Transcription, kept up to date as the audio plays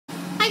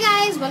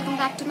welcome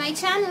back to my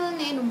channel.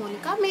 నేను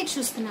Monica, మీరు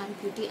చూస్తున్నారు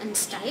బ్యూటీ అండ్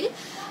స్టైల్.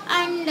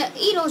 అండ్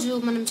ఈరోజు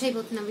మనం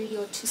చేయబోతున్న వీడియో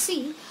వచ్చేసి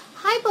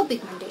హైపర్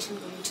పిగ్మెంటేషన్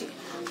గురించి.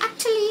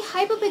 యాక్చువల్లీ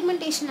హైపర్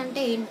పిగ్మెంటేషన్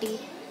అంటే ఏంటి?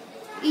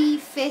 ఈ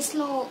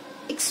ఫేస్లో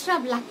ఎక్స్ట్రా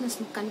బ్లాక్నెస్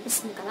మీకు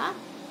కనిపిస్తుంది కదా,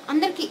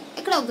 అందరికీ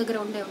ఎక్కడ ఒక దగ్గర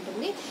ఉండే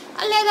ఉంటుంది,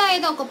 లేదా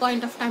ఏదో ఒక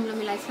పాయింట్ ఆఫ్ టైంలో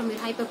మీ లైఫ్లో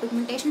మీరు హైపర్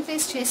పిగ్మెంటేషన్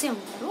ఫేస్ చేసే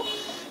ఉంటారు.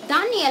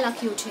 దాన్ని ఎలా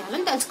క్యూర్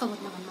చేయాలని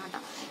తెలుసుకోబోతున్నాం అనమాట.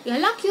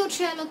 ఎలా క్యూర్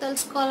చేయాలో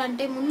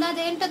తెలుసుకోవాలంటే ముందు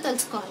అదేంటో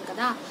తెలుసుకోవాలి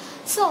కదా.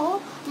 సో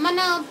మన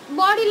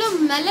బాడీలో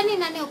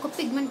మెలనిన్ అనే ఒక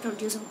పిగ్మెంట్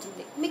ప్రొడ్యూస్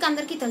అవుతుంది, మీకు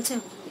అందరికీ తెలిసే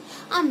ఉంటుంది.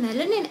 ఆ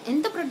మెలనిన్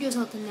ఎంత ప్రొడ్యూస్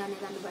అవుతుంది అనే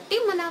దాన్ని బట్టి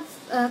మన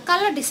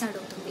కలర్ డిసైడ్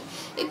అవుతుంది.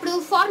 ఇప్పుడు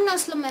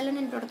ఫారినర్స్లో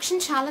మెలనిన్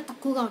ప్రొడక్షన్ చాలా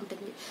తక్కువగా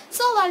ఉంటుంది,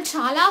 సో వాళ్ళు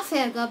చాలా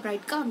ఫేర్గా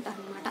బ్రైట్గా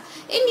ఉంటారు అనమాట.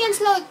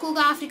 ఇండియన్స్లో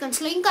ఎక్కువగా,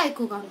 ఆఫ్రికన్స్లో ఇంకా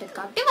ఎక్కువగా ఉంటుంది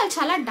కాబట్టి వాళ్ళు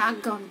చాలా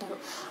డార్క్గా ఉంటారు.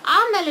 ఆ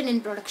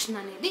మెలనిన్ ప్రొడక్షన్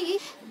అనేది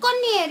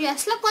కొన్ని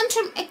ఏరియాస్లో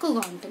కొంచెం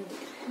ఎక్కువగా ఉంటుంది.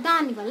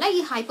 దానివల్ల ఈ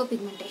హైపర్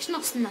పిగ్మెంటేషన్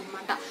వస్తుంది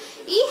అనమాట.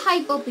 ఈ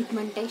హైపర్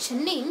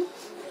పిగ్మెంటేషన్ని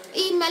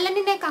ఈ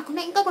మెలనినే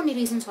కాకుండా ఇంకా కొన్ని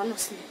రీజన్స్ వల్ల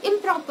వస్తుంది.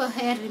 ఇంప్రాపర్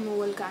హెయిర్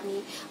రిమూవల్ కానీ,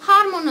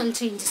 హార్మోనల్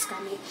చేంజెస్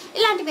కానీ,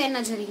 ఇలాంటివి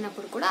ఏమైనా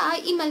జరిగినప్పుడు కూడా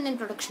ఈ మెలనిన్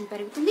ప్రొడక్షన్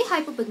పెరుగుతుంది,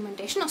 హైపర్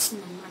పిగ్మెంటేషన్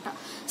వస్తుంది అనమాట.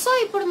 సో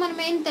ఇప్పుడు మనం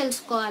ఏం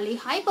తెలుసుకోవాలి,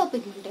 హైపర్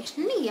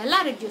పిగ్మెంటేషన్ని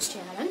ఎలా రిడ్యూస్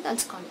చేయాలని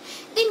తెలుసుకోవాలి.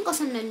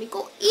 దీనికోసం నేను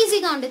మీకు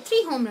ఈజీగా ఉండే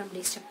 3 హోమ్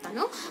రెమెడీస్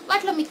చెప్తాను.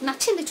 వాటిలో మీకు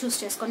నచ్చింది చూస్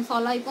చేసుకొని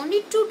ఫాలో అయిపోండి.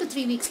 2 to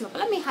 3 weeks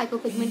లోపల మీ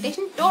హైపర్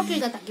పిగ్మెంటేషన్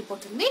టోటల్గా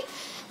తగ్గిపోతుంది.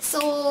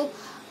 సో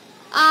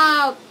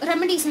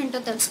రెమెడీస్ ఏంటో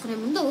తెలుసుకునే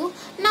ముందు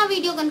నా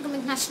వీడియో కనుక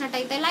మీకు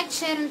నచ్చినట్టయితే లైక్,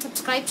 షేర్ అండ్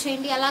సబ్స్క్రైబ్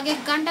చేయండి. అలాగే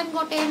గంటను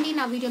కొట్టేయండి,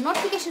 నా వీడియో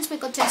నోటిఫికేషన్స్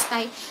మీకు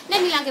వచ్చేస్తాయి.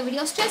 నేను ఇలాగే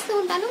వీడియోస్ చేస్తూ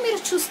ఉంటాను, మీరు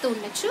చూస్తూ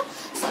ఉండొచ్చు.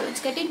 So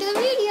let's get into the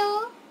video.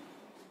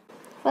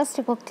 First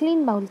ఒక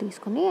క్లీన్ బౌల్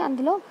తీసుకొని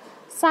అందులో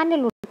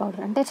శాండిల్వుడ్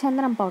పౌడర్ అంటే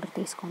చందనం పౌడర్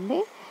తీసుకోండి.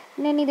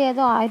 నేను ఇది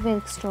ఏదో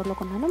ఆయుర్వేదిక్ స్టోర్లో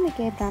కొన్నాను,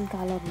 మీకు ఏ బ్రాండ్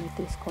కావాలో మీరు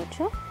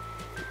తీసుకోవచ్చు.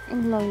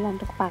 ఇందులో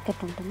ఇలాంటి ఒక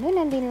ప్యాకెట్ ఉంటుంది.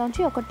 నేను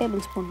దీనిలోంచి 1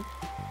 టేబుల్ స్పూన్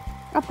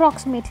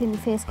అప్రాక్సిమేట్లీ మీ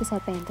ఫేస్కి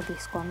సరిపోయేంత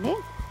తీసుకోండి.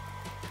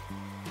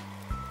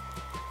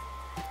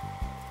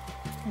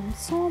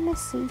 So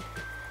messy.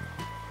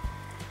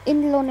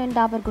 ఇందులో నేను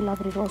డాబర్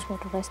గులాబీ రోజ్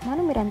వాటర్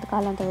వేస్తున్నాను, మీరు ఎంత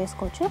కావాలంత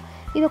వేసుకోవచ్చు.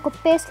 ఇది ఒక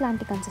పేస్ట్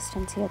లాంటి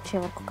కన్సిస్టెన్సీ వచ్చే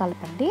వరకు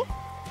కలపండి.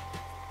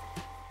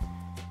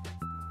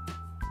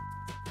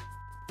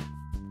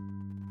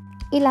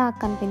 ఇలా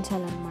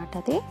కనిపించాలన్నమాట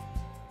అది.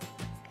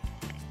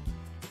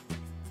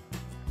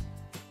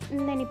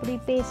 నేను ఇప్పుడు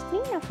ఈ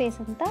పేస్ట్ని నా ఫేస్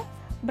అంతా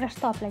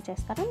బ్రష్తో అప్లై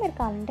చేస్తాను, మీరు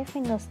కావాలంటే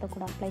ఫింగర్స్తో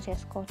కూడా అప్లై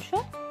చేసుకోవచ్చు.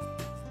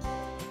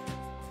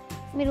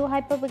 మీరు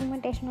హైపర్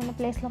పిగ్మెంటేషన్ ఉన్న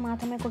ప్లేస్లో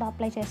మాత్రమే కూడా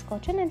అప్లై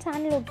చేసుకోవచ్చు. నేను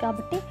శాండిల్వుడ్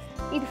కాబట్టి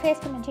ఇది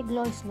ఫేస్కి మంచి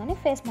గ్లో ఇస్తుందని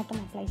ఫేస్ మొత్తం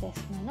అప్లై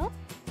చేస్తున్నాను.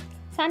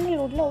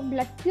 శాండిల్వుడ్లో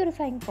బ్లడ్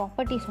ప్యూరిఫైయింగ్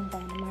ప్రాపర్టీస్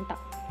ఉంటాయన్నమాట.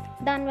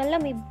 దానివల్ల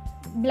మీ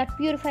బ్లడ్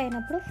ప్యూరిఫై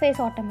అయినప్పుడు ఫేస్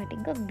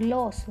ఆటోమేటిక్గా గ్లో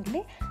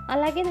వస్తుంది.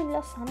 అలాగే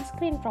దీనిలో సన్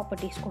స్క్రీన్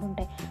ప్రాపర్టీస్ కూడా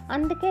ఉంటాయి.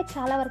 అందుకే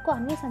చాలా వరకు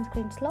అన్ని సన్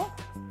స్క్రీన్స్లో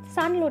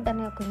శాండిల్వుడ్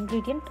అనే ఒక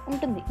ఇంగ్రీడియంట్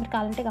ఉంటుంది, మీరు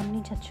కావాలంటే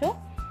గమనించవచ్చు.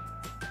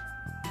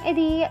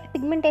 ఇది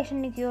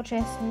పిగ్మెంటేషన్ని క్యూర్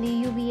చేస్తుంది,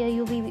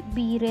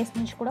 యూవీబీ రేస్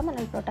నుంచి కూడా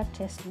మనల్ని ప్రొటెక్ట్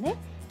చేస్తుంది.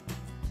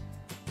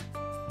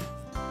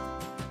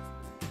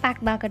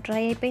 ప్యాక్ బాగా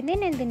డ్రై అయిపోయింది,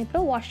 నేను దీన్ని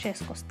ఇప్పుడు వాష్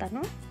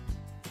చేసుకొస్తాను.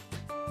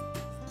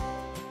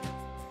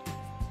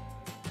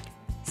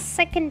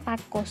 సెకండ్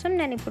ప్యాక్ కోసం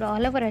నేను ఇప్పుడు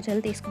అలోవెరా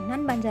జెల్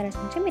తీసుకున్నాను, బంజారాస్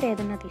నుంచి, మీరు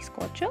ఏదైనా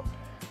తీసుకోవచ్చు.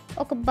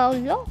 ఒక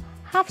బౌల్లో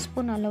 1/2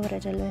 స్పూన్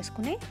అలోవెరా జెల్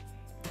వేసుకుని,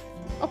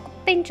 ఒక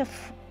పించ్ ఆఫ్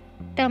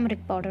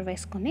టర్మరిక్ పౌడర్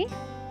వేసుకొని,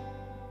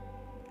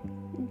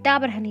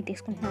 డాబర్ హనీ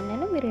తీసుకుంటున్నాను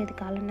నేను, మీరు ఏది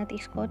కావాలన్నా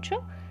తీసుకోవచ్చు.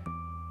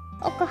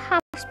 ఒక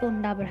 1/2 స్పూన్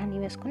డాబర్ హనీ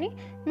వేసుకుని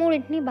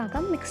మూడింటిని బాగా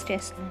మిక్స్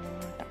చేస్తున్నాను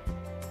అనమాట.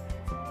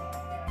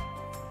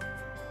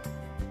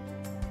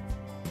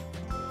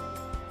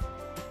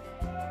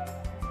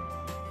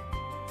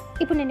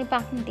 ఇప్పుడు నేను ఈ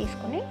ప్యాక్ని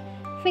తీసుకొని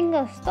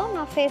ఫింగర్స్తో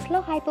నా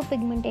ఫేస్లో హైపర్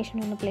పిగ్మెంటేషన్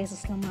ఉన్న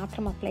ప్లేసెస్లో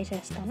మాత్రం అప్లై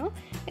చేస్తాను.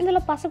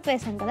 ఇందులో పసుపు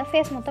వేసాను కదా,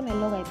 ఫేస్ మొత్తం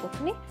ఎల్లోగా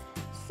అయిపోతుంది.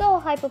 సో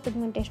హైపర్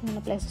పిగ్మెంటేషన్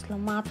ఉన్న ప్లేసెస్లో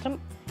మాత్రం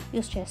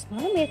యూస్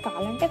చేస్తున్నాను. మీరు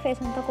కావాలంటే ఫేస్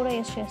అంతా కూడా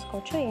యూస్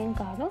చేసుకోవచ్చు, ఏం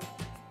కాదు.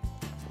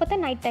 కాకపోతే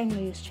నైట్ టైంలో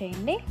యూస్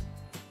చేయండి.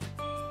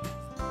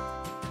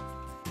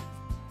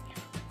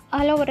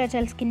 అలోవెరా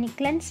జెల్ స్కిన్ని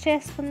క్లెన్స్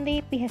చేస్తుంది,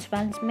 pH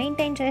బ్యాలెన్స్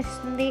మెయింటైన్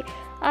చేస్తుంది,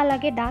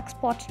 అలాగే డార్క్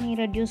స్పాట్స్ని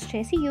రెడ్యూస్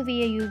చేసి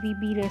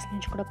యూవీబీ రేస్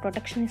నుంచి కూడా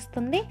ప్రొటెక్షన్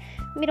ఇస్తుంది.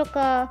 మీరు ఒక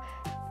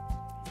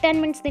 10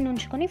 minutes దీన్ని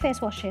ఉంచుకొని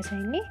ఫేస్ వాష్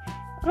చేసేయండి.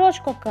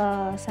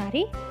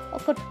 రోజుకొకసారి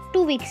ఒక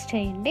 2 weeks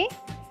చేయండి.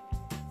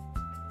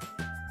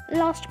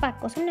 లాస్ట్ ప్యాక్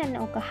కోసం నేను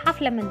ఒక 1/2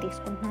 లెమన్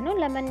తీసుకుంటున్నాను.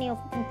 లెమన్ని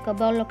ఒక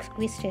బౌల్లోకి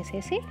స్క్వీజ్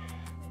చేసేసి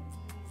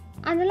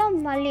అందులో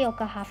మళ్ళీ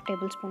ఒక 1/2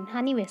 టేబుల్ స్పూన్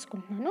హనీ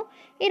వేసుకుంటున్నాను.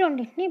 ఈ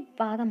రెండింటిని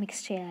బాగా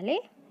మిక్స్ చేయాలి.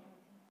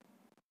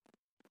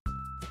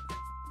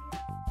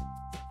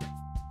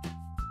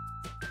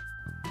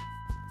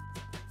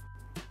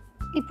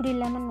 ఇప్పుడు ఈ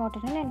లెమన్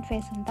వాటర్ని నేను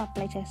ఫేస్ అంతా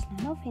అప్లై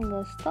చేస్తున్నాను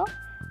ఫింగర్స్తో.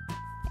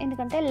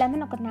 ఎందుకంటే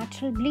లెమన్ ఒక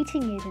న్యాచురల్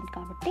బ్లీచింగ్ ఏజెంట్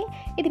కాబట్టి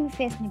ఇది మీ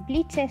ఫేస్ని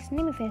బ్లీచ్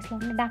చేస్తుంది, మీ ఫేస్లో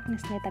ఉన్న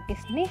డార్క్నెస్ని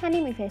తగ్గిస్తుంది. హనీ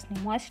మీ ఫేస్ని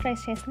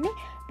మాయిశ్చరైజ్ చేస్తుంది,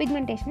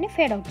 పిగ్మెంటేషన్ని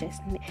ఫేడ్ అవుట్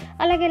చేస్తుంది.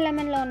 అలాగే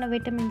లెమన్లో ఉన్న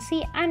విటమిన్ సి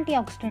యాంటీ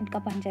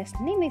ఆక్సిడెంట్గా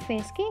పనిచేస్తుంది, మీ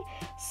ఫేస్కి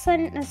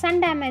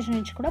సన్ డ్యామేజ్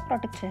నుంచి కూడా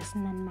ప్రొటెక్ట్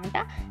చేస్తుంది అనమాట.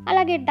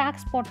 అలాగే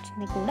డార్క్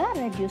స్పాట్స్ని కూడా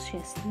రెడ్యూస్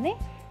చేస్తుంది.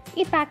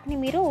 ఈ ప్యాక్ని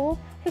మీరు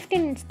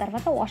 15 మినిట్స్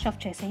తర్వాత వాష్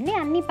ఆఫ్ చేసేయండి.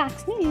 అన్ని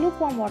ప్యాక్స్ని లూక్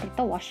వామ్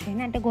వాటర్తో వాష్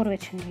చేయండి, అంటే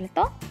గోరువెచ్చని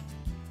నీళ్ళతో.